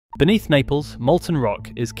Beneath Naples, molten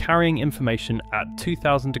rock is carrying information at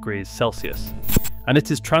 2000 degrees Celsius, and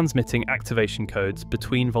it is transmitting activation codes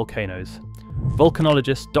between volcanoes.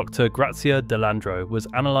 Volcanologist Dr. Grazia Delandro was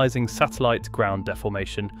analysing satellite ground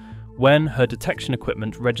deformation when her detection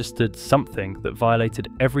equipment registered something that violated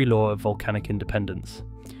every law of volcanic independence.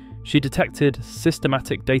 She detected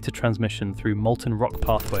systematic data transmission through molten rock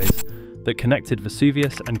pathways that connected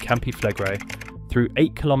Vesuvius and Campi Flegrei through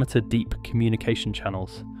 8-kilometre deep communication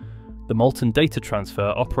channels. The molten data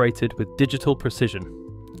transfer operated with digital precision.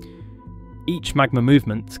 Each magma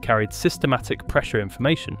movement carried systematic pressure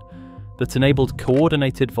information that enabled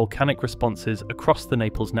coordinated volcanic responses across the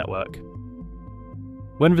Naples network.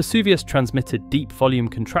 When Vesuvius transmitted deep volume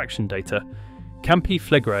contraction data, Campi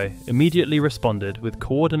Flegrei immediately responded with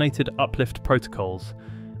coordinated uplift protocols,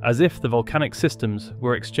 as if the volcanic systems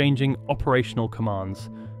were exchanging operational commands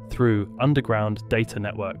through underground data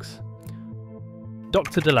networks.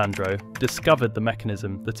 Dr. Delandro discovered the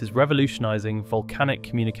mechanism that is revolutionizing volcanic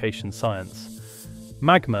communication science.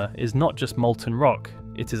 Magma is not just molten rock,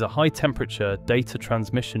 it is a high-temperature data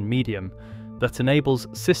transmission medium that enables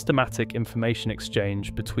systematic information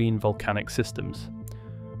exchange between volcanic systems.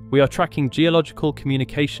 We are tracking geological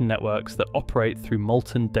communication networks that operate through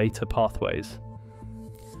molten data pathways.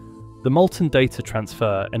 The molten data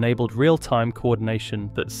transfer enabled real-time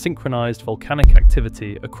coordination that synchronized volcanic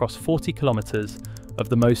activity across 40 kilometers of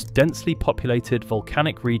the most densely populated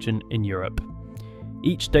volcanic region in Europe.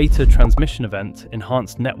 Each data transmission event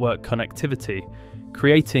enhanced network connectivity,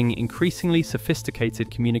 creating increasingly sophisticated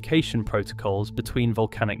communication protocols between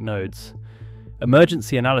volcanic nodes.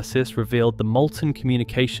 Emergency analysis revealed the molten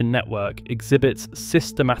communication network exhibits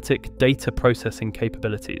systematic data processing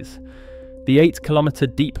capabilities. The 8-kilometre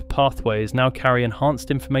deep pathways now carry enhanced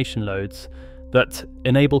information loads that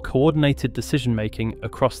enable coordinated decision-making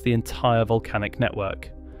across the entire volcanic network.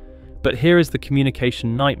 But here is the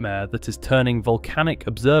communication nightmare that is turning volcanic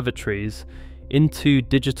observatories into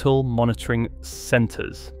digital monitoring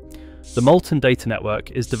centres. The molten data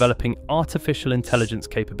network is developing artificial intelligence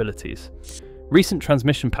capabilities. Recent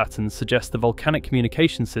transmission patterns suggest the volcanic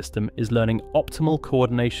communication system is learning optimal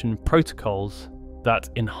coordination protocols that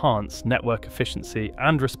enhance network efficiency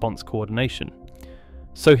and response coordination.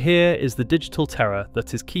 So here is the digital terror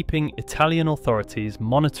that is keeping Italian authorities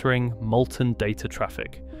monitoring molten data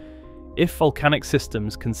traffic. If volcanic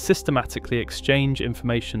systems can systematically exchange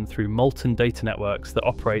information through molten data networks that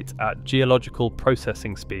operate at geological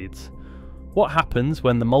processing speeds, what happens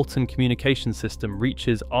when the molten communication system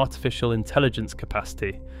reaches artificial intelligence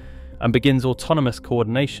capacity and begins autonomous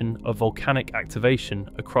coordination of volcanic activation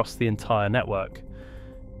across the entire network?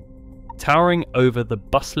 Towering over the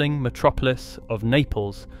bustling metropolis of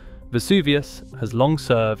Naples, Vesuvius has long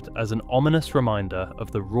served as an ominous reminder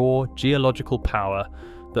of the raw geological power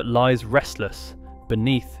that lies restless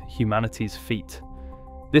beneath humanity's feet.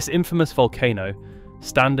 This infamous volcano,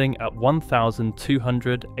 standing at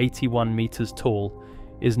 1,281 meters tall,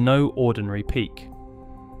 is no ordinary peak.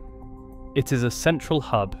 It is a central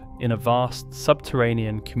hub in a vast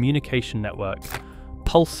subterranean communication network,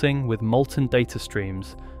 pulsing with molten data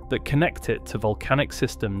streams that connect it to volcanic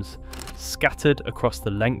systems scattered across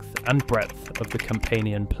the length and breadth of the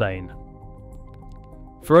Campanian plain.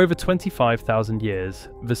 For over 25,000 years,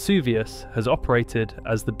 Vesuvius has operated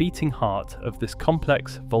as the beating heart of this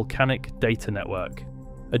complex volcanic data network,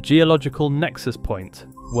 a geological nexus point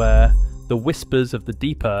where the whispers of the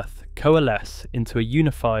deep earth coalesce into a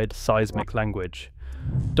unified seismic language.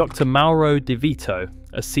 Dr. Mauro De Vito,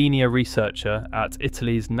 a senior researcher at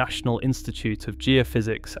Italy's National Institute of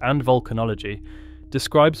Geophysics and Volcanology,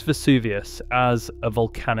 describes Vesuvius as a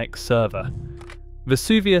volcanic server.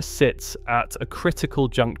 Vesuvius sits at a critical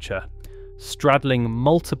juncture, straddling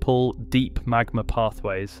multiple deep magma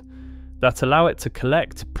pathways that allow it to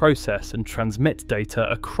collect, process and transmit data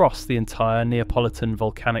across the entire Neapolitan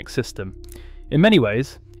volcanic system. In many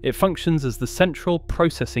ways, it functions as the central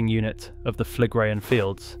processing unit of the Phlegreian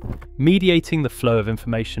fields, mediating the flow of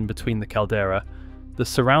information between the caldera, the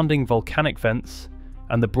surrounding volcanic vents,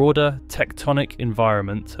 and the broader tectonic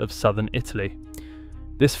environment of southern Italy.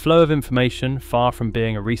 This flow of information, far from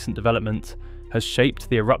being a recent development, has shaped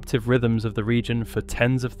the eruptive rhythms of the region for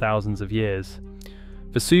tens of thousands of years.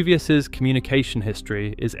 Vesuvius's communication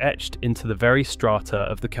history is etched into the very strata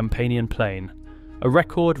of the Campanian plain, a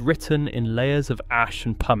record written in layers of ash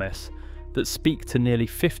and pumice that speak to nearly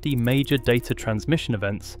 50 major data transmission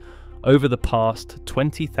events over the past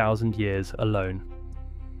 20,000 years alone.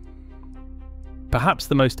 Perhaps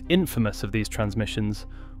the most infamous of these transmissions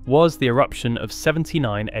was the eruption of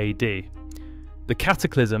 79 AD. The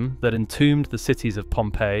cataclysm that entombed the cities of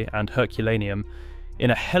Pompeii and Herculaneum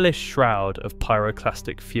in a hellish shroud of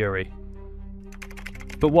pyroclastic fury.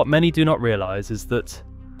 But what many do not realise is that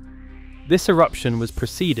this eruption was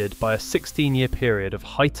preceded by a 16-year period of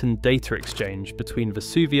heightened data exchange between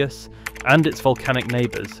Vesuvius and its volcanic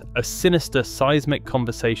neighbours, a sinister seismic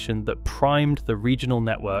conversation that primed the regional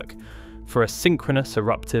network for a synchronous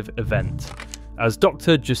eruptive event. As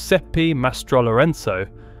Dr. Giuseppe Mastrolorenzo,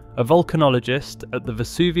 a volcanologist at the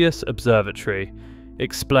Vesuvius Observatory,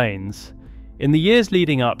 explains, in the years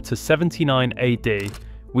leading up to 79 AD,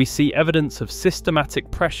 we see evidence of systematic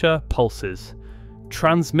pressure pulses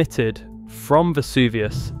transmitted from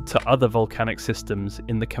Vesuvius to other volcanic systems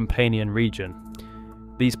in the Campanian region.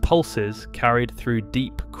 These pulses, carried through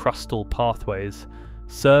deep crustal pathways,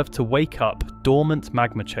 serve to wake up dormant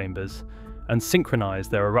magma chambers and synchronize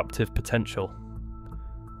their eruptive potential.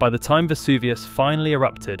 By the time Vesuvius finally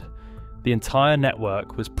erupted, the entire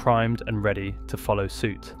network was primed and ready to follow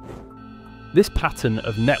suit. This pattern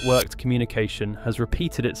of networked communication has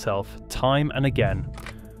repeated itself time and again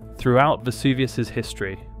throughout Vesuvius's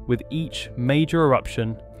history, with each major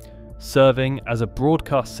eruption serving as a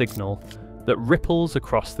broadcast signal that ripples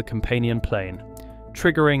across the Campanian plain,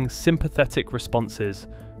 triggering sympathetic responses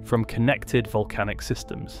from connected volcanic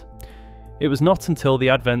systems. It was not until the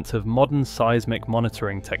advent of modern seismic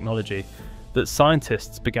monitoring technology that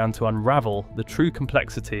scientists began to unravel the true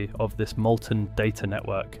complexity of this molten data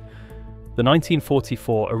network. The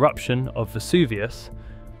 1944 eruption of Vesuvius,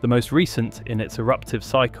 the most recent in its eruptive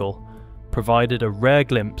cycle, provided a rare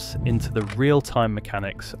glimpse into the real-time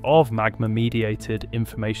mechanics of magma-mediated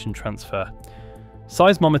information transfer.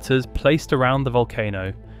 Seismometers placed around the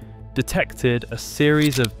volcano detected a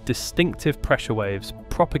series of distinctive pressure waves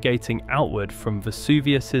propagating outward from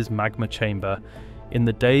Vesuvius's magma chamber in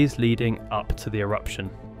the days leading up to the eruption.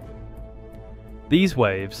 These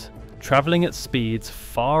waves, travelling at speeds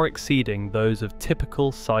far exceeding those of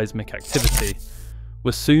typical seismic activity,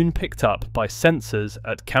 were soon picked up by sensors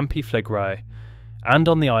at Campi Flegrei and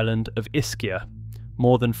on the island of Ischia,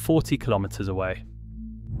 more than 40 kilometres away.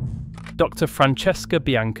 Dr. Francesca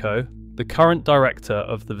Bianco, the current director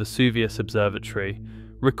of the Vesuvius Observatory,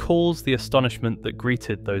 recalls the astonishment that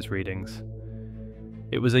greeted those readings.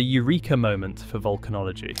 It was a eureka moment for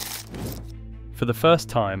volcanology. For the first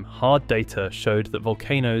time, hard data showed that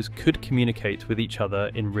volcanoes could communicate with each other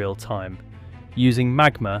in real time, using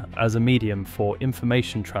magma as a medium for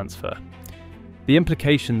information transfer. The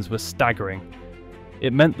implications were staggering.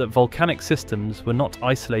 It meant that volcanic systems were not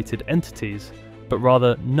isolated entities, but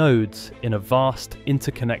rather nodes in a vast,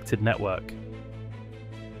 interconnected network.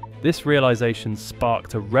 This realization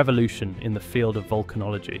sparked a revolution in the field of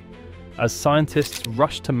volcanology, as scientists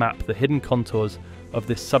rushed to map the hidden contours of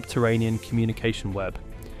this subterranean communication web.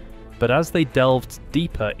 But as they delved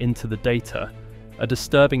deeper into the data, a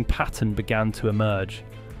disturbing pattern began to emerge.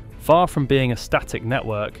 Far from being a static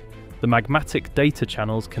network, the magmatic data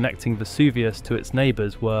channels connecting Vesuvius to its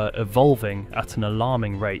neighbours were evolving at an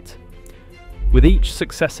alarming rate. With each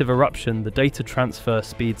successive eruption, the data transfer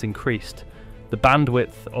speeds increased, the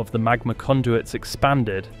bandwidth of the magma conduits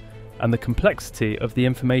expanded, and the complexity of the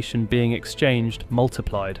information being exchanged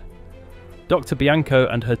multiplied. Dr. Bianco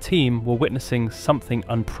and her team were witnessing something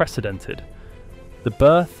unprecedented: the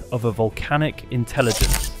birth of a volcanic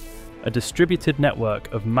intelligence, a distributed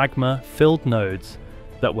network of magma-filled nodes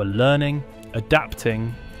that were learning,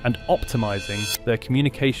 adapting, and optimizing their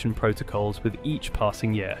communication protocols with each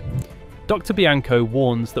passing year. Dr. Bianco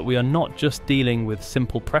warns that we are not just dealing with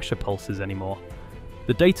simple pressure pulses anymore.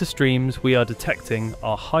 The data streams we are detecting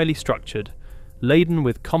are highly structured, laden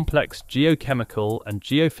with complex geochemical and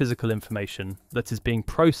geophysical information that is being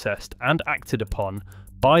processed and acted upon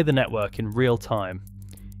by the network in real time.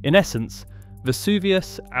 In essence,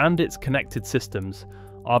 Vesuvius and its connected systems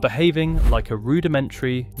are behaving like a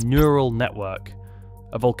rudimentary neural network,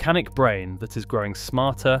 a volcanic brain that is growing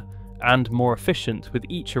smarter and more efficient with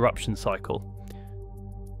each eruption cycle.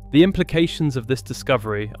 The implications of this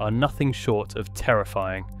discovery are nothing short of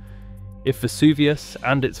terrifying. If Vesuvius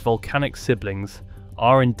and its volcanic siblings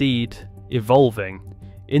are indeed evolving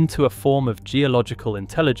into a form of geological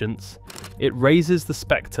intelligence, it raises the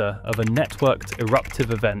spectre of a networked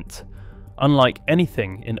eruptive event, unlike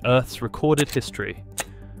anything in Earth's recorded history,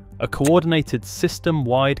 a coordinated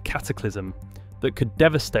system-wide cataclysm that could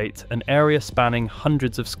devastate an area spanning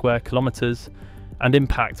hundreds of square kilometers and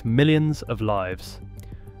impact millions of lives.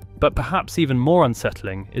 But perhaps even more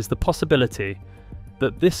unsettling is the possibility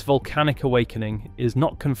that this volcanic awakening is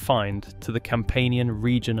not confined to the Campanian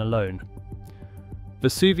region alone.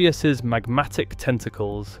 Vesuvius's magmatic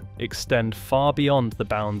tentacles extend far beyond the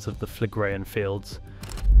bounds of the Phlegreian fields,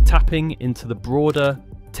 tapping into the broader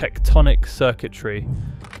tectonic circuitry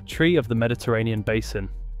tree of the Mediterranean basin.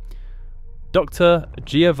 Dr.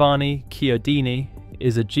 Giovanni Chiodini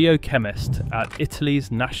is a geochemist at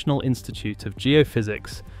Italy's National Institute of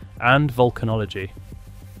Geophysics and Volcanology.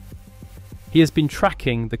 He has been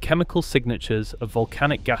tracking the chemical signatures of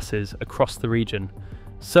volcanic gases across the region,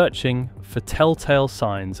 searching for telltale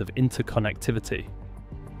signs of interconnectivity.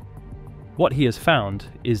 What he has found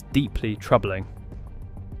is deeply troubling.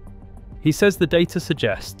 He says the data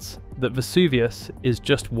suggests that Vesuvius is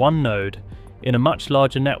just one node in a much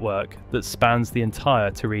larger network that spans the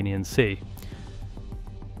entire Tyrrhenian Sea.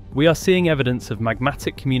 We are seeing evidence of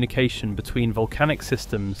magmatic communication between volcanic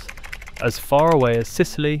systems as far away as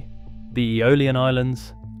Sicily, the Aeolian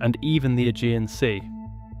Islands, and even the Aegean Sea.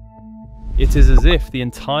 It is as if the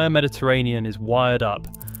entire Mediterranean is wired up,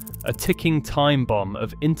 a ticking time bomb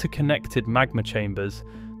of interconnected magma chambers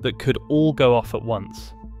that could all go off at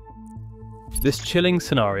once. This chilling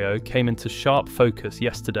scenario came into sharp focus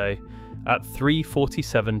yesterday at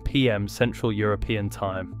 3:47 p.m. Central European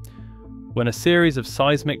Time, when a series of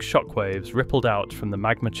seismic shockwaves rippled out from the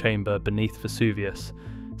magma chamber beneath Vesuvius,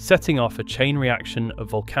 setting off a chain reaction of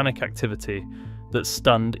volcanic activity that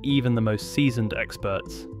stunned even the most seasoned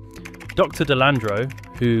experts. Dr. Delandro,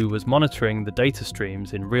 who was monitoring the data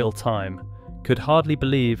streams in real time, could hardly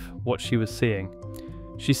believe what she was seeing.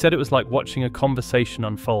 She said it was like watching a conversation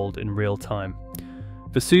unfold in real time.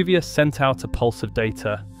 Vesuvius sent out a pulse of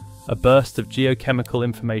data, a burst of geochemical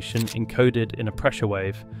information encoded in a pressure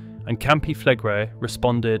wave, and Campi Flegrei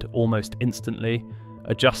responded almost instantly,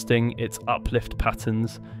 adjusting its uplift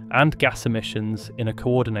patterns and gas emissions in a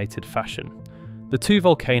coordinated fashion. The two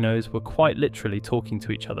volcanoes were quite literally talking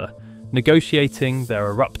to each other, negotiating their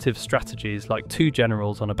eruptive strategies like two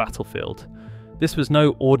generals on a battlefield. This was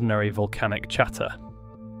no ordinary volcanic chatter.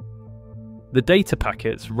 The data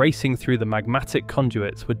packets racing through the magmatic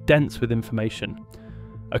conduits were dense with information,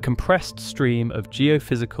 a compressed stream of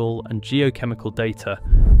geophysical and geochemical data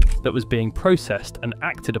that was being processed and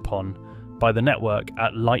acted upon by the network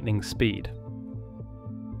at lightning speed.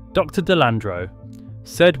 Dr. Delandro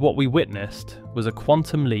said what we witnessed was a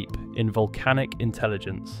quantum leap in volcanic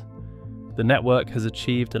intelligence. The network has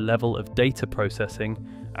achieved a level of data processing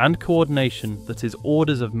and coordination that is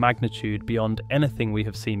orders of magnitude beyond anything we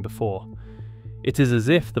have seen before. It is as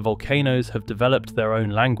if the volcanoes have developed their own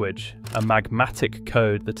language, a magmatic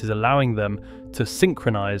code that is allowing them to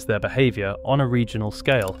synchronize their behavior on a regional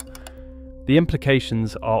scale. The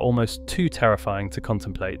implications are almost too terrifying to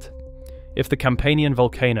contemplate. If the Campanian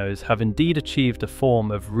volcanoes have indeed achieved a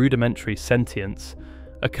form of rudimentary sentience,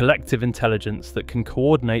 a collective intelligence that can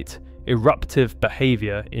coordinate eruptive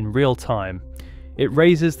behavior in real time, it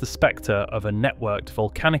raises the spectre of a networked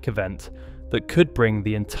volcanic event that could bring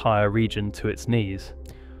the entire region to its knees.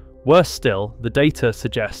 Worse still, the data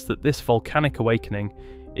suggests that this volcanic awakening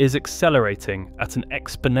is accelerating at an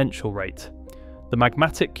exponential rate. The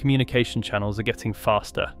magmatic communication channels are getting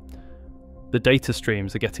faster, the data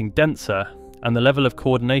streams are getting denser, and the level of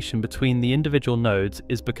coordination between the individual nodes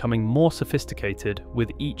is becoming more sophisticated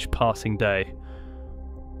with each passing day.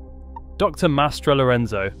 Dr. Mastra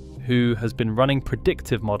Lorenzo, who has been running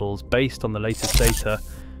predictive models based on the latest data,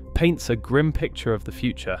 paints a grim picture of the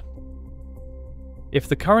future. If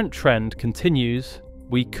the current trend continues,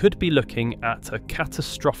 we could be looking at a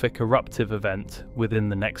catastrophic eruptive event within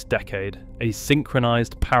the next decade, a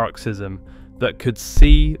synchronized paroxysm that could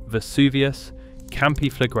see Vesuvius, Campi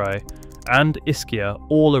Flegrei, and Ischia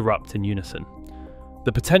all erupt in unison.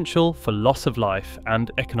 The potential for loss of life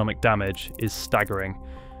and economic damage is staggering,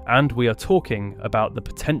 and we are talking about the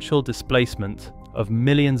potential displacement of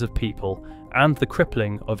millions of people and the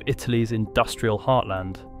crippling of Italy's industrial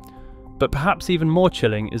heartland. But perhaps even more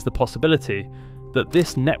chilling is the possibility that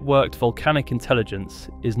this networked volcanic intelligence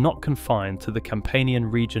is not confined to the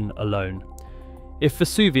Campanian region alone. If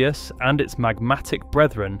Vesuvius and its magmatic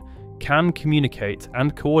brethren can communicate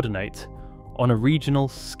and coordinate on a regional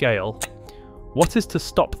scale, what is to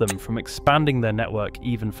stop them from expanding their network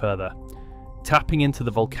even further, tapping into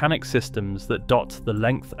the volcanic systems that dot the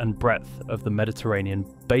length and breadth of the Mediterranean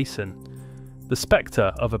basin? The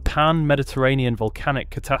spectre of a pan-Mediterranean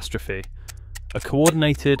volcanic catastrophe, a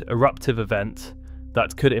coordinated eruptive event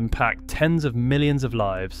that could impact tens of millions of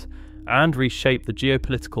lives and reshape the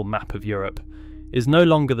geopolitical map of Europe, is no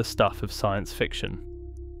longer the stuff of science fiction.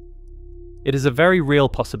 It is a very real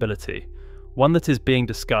possibility, one that is being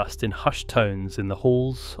discussed in hushed tones in the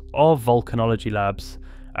halls of volcanology labs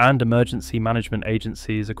and emergency management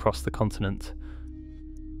agencies across the continent.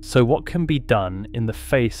 So what can be done in the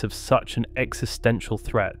face of such an existential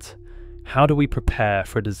threat? How do we prepare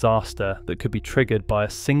for a disaster that could be triggered by a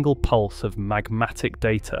single pulse of magmatic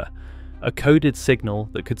data, a coded signal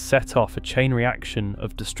that could set off a chain reaction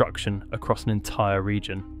of destruction across an entire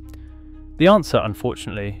region? The answer,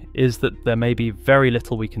 unfortunately, is that there may be very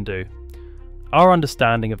little we can do. Our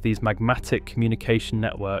understanding of these magmatic communication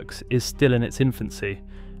networks is still in its infancy,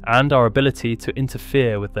 and our ability to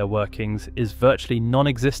interfere with their workings is virtually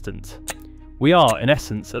non-existent. We are, in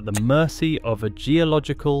essence, at the mercy of a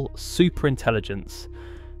geological superintelligence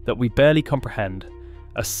that we barely comprehend,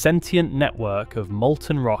 a sentient network of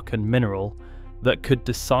molten rock and mineral that could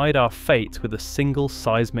decide our fate with a single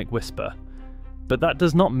seismic whisper. But that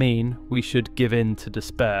does not mean we should give in to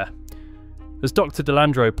despair. As Dr.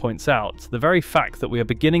 Delandro points out, the very fact that we are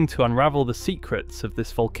beginning to unravel the secrets of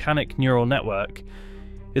this volcanic neural network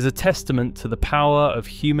is a testament to the power of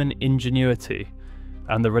human ingenuity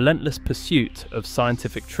and the relentless pursuit of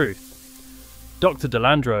scientific truth. Dr.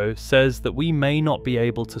 Delandro says that we may not be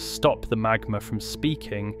able to stop the magma from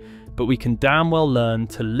speaking, but we can damn well learn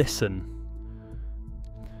to listen.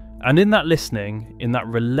 And in that listening, in that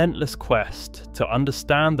relentless quest to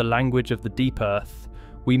understand the language of the deep earth,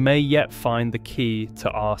 we may yet find the key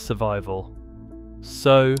to our survival.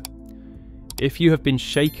 So, if you have been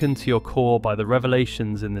shaken to your core by the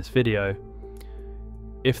revelations in this video,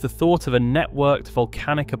 if the thought of a networked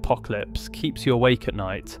volcanic apocalypse keeps you awake at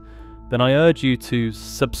night, then I urge you to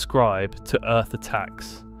subscribe to Earth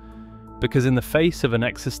Attacks. Because in the face of an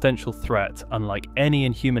existential threat unlike any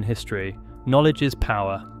in human history, knowledge is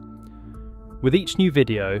power. With each new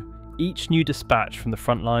video, each new dispatch from the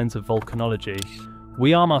front lines of volcanology,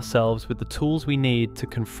 we arm ourselves with the tools we need to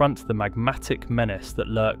confront the magmatic menace that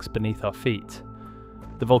lurks beneath our feet.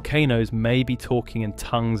 The volcanoes may be talking in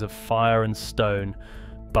tongues of fire and stone,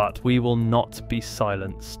 but we will not be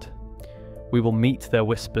silenced. We will meet their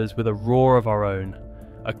whispers with a roar of our own,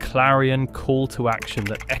 a clarion call to action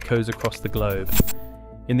that echoes across the globe.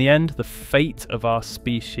 In the end, the fate of our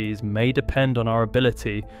species may depend on our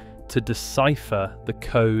ability to decipher the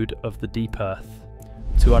code of the deep earth,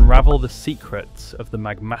 to unravel the secrets of the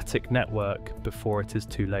magmatic network before it is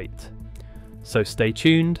too late. So stay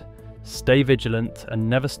tuned, stay vigilant, and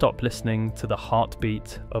never stop listening to the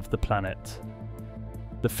heartbeat of the planet.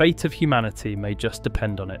 The fate of humanity may just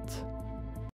depend on it.